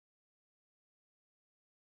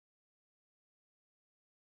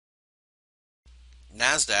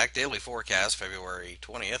NASDAQ daily forecast, February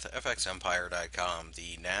 20th, fxempire.com.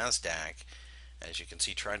 The NASDAQ, as you can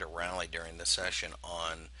see, trying to rally during the session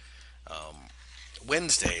on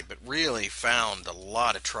Wednesday, but really found a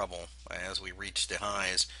lot of trouble as we reached the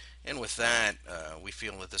highs. And with that, we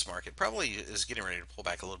feel that this market probably is getting ready to pull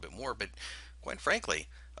back a little bit more, but quite frankly,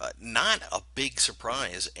 not a big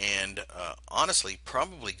surprise, and honestly,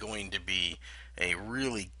 probably going to be a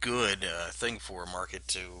really good thing for a market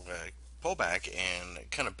to pull back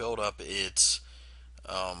and kind of build up its,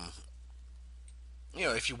 um,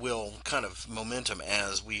 if you will, kind of momentum,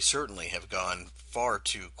 as we certainly have gone far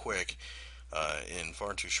too quick in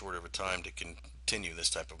far too short of a time to continue this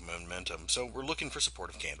type of momentum. So we're looking for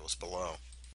supportive candles below.